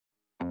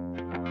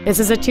This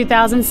is a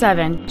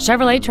 2007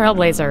 Chevrolet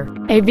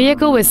Trailblazer, a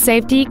vehicle with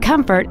safety,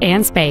 comfort,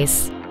 and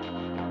space.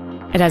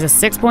 It has a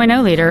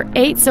 6.0-liter,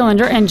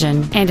 8-cylinder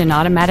engine and an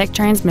automatic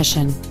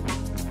transmission.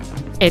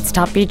 Its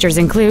top features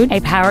include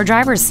a power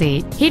driver's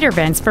seat, heater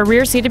vents for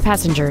rear-seated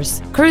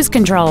passengers, cruise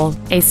control,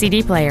 a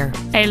CD player,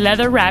 a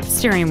leather-wrapped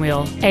steering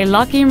wheel, a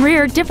locking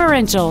rear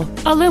differential,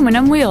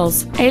 aluminum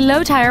wheels, a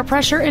low-tire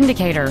pressure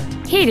indicator,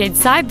 heated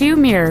side-view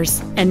mirrors,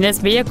 and this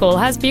vehicle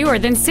has fewer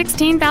than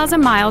 16,000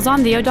 miles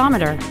on the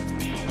odometer.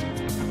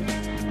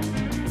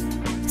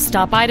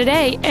 Stop by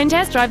today and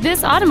test drive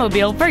this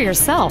automobile for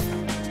yourself.